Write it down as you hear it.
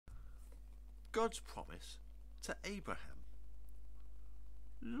God's promise to Abraham.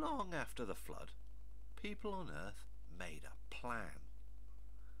 Long after the flood, people on earth made a plan.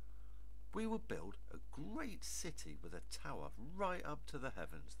 We will build a great city with a tower right up to the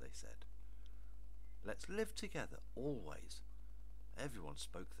heavens, they said. Let's live together always. Everyone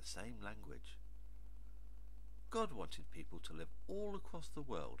spoke the same language. God wanted people to live all across the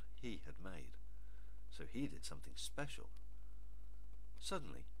world he had made, so he did something special.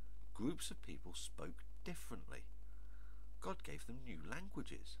 Suddenly, groups of people spoke differently. God gave them new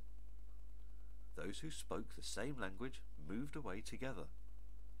languages. Those who spoke the same language moved away together.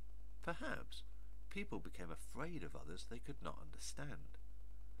 Perhaps people became afraid of others they could not understand.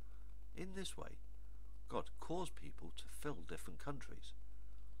 In this way, God caused people to fill different countries.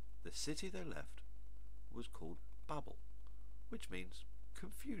 The city they left was called Babel, which means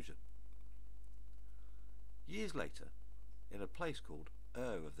confusion. Years later, in a place called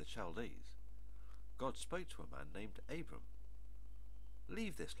Ur of the Chaldees, God spoke to a man named Abram.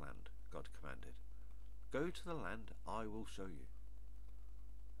 "Leave this land," God commanded. "Go to the land I will show you."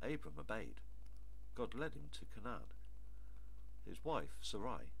 Abram obeyed. God led him to Canaan. His wife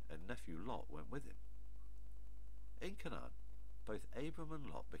Sarai and nephew Lot went with him. In Canaan, both Abram and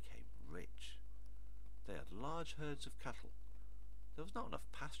Lot became rich. They had large herds of cattle. There was not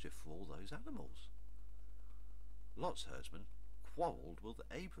enough pasture for all those animals. Lot's herdsmen quarrelled with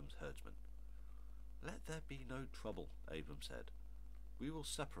Abram's herdsmen. "Let there be no trouble," Abram said. "We will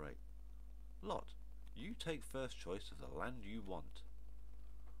separate. Lot, you take first choice of the land you want."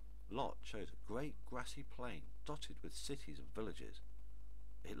 Lot chose a great grassy plain dotted with cities and villages.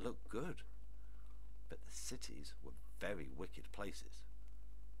 It looked good, but the cities were very wicked places.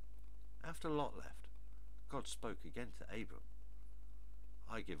 After Lot left, God spoke again to Abram.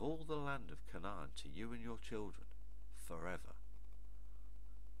 "I give all the land of Canaan to you and your children, forever."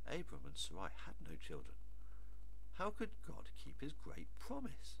 Abram and Sarai had no children. How could God keep his great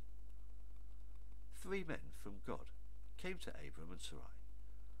promise? 3 men from God came to Abram and Sarai.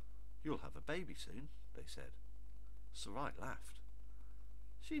 "You'll have a baby soon," they said. Sarai laughed.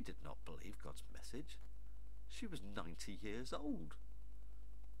 She did not believe God's message. She was 90 years old.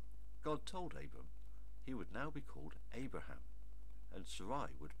 God told Abram he would now be called Abraham, and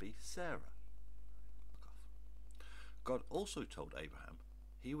Sarai would be Sarah. God also told Abraham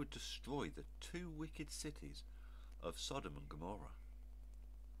he would destroy the 2 wicked cities of Sodom and Gomorrah.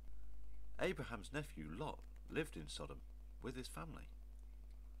 Abraham's nephew Lot lived in Sodom with his family.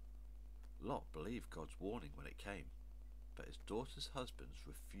 Lot believed God's warning when it came, but his daughter's husbands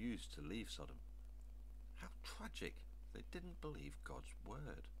refused to leave Sodom. How tragic! They didn't believe God's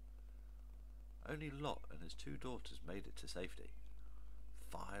word. Only Lot and his 2 daughters made it to safety.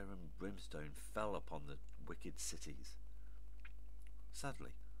 Fire and brimstone fell upon the wicked cities.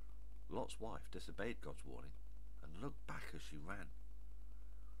 Sadly, Lot's wife disobeyed God's warning and looked back as she ran.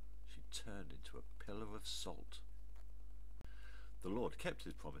 She turned into a pillar of salt. The Lord kept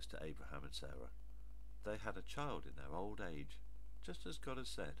his promise to Abraham and Sarah. They had a child in their old age, just as God had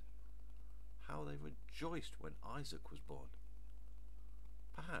said. How they rejoiced when Isaac was born.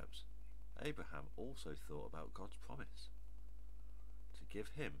 Perhaps Abraham also thought about God's promise to give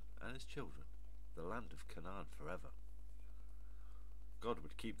him and his children the land of Canaan forever. God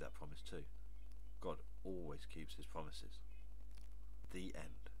would keep that promise too. God always keeps his promises. The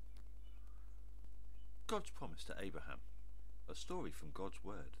end. God's promise to Abraham, a story from God's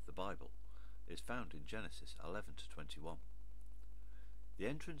word, the Bible, is found in Genesis 11 to 21. The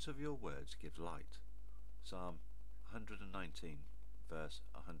entrance of your words gives light. Psalm 119, verse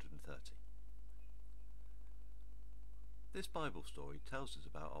 130. This Bible story tells us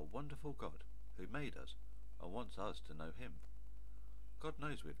about our wonderful God who made us and wants us to know him. God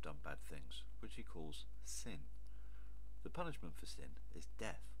knows we have done bad things, which he calls sin. The punishment for sin is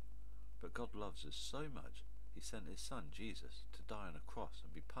death, but God loves us so much he sent his son Jesus to die on a cross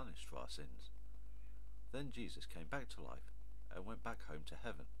and be punished for our sins. Then Jesus came back to life and went back home to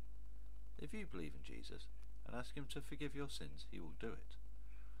heaven. If you believe in Jesus and ask him to forgive your sins, he will do it.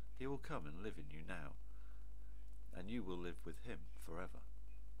 He will come and live in you now, and you will live with him forever.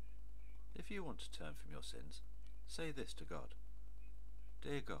 If you want to turn from your sins, say this to God.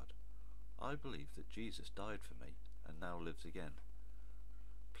 Dear God, I believe that Jesus died for me and now lives again.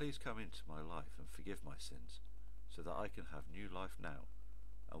 Please come into my life and forgive my sins, so that I can have new life now,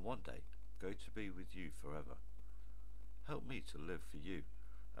 and one day go to be with you forever. Help me to live for you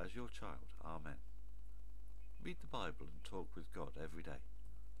as your child. Amen. Read the Bible and talk with God every day.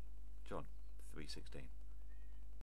 John 3:16.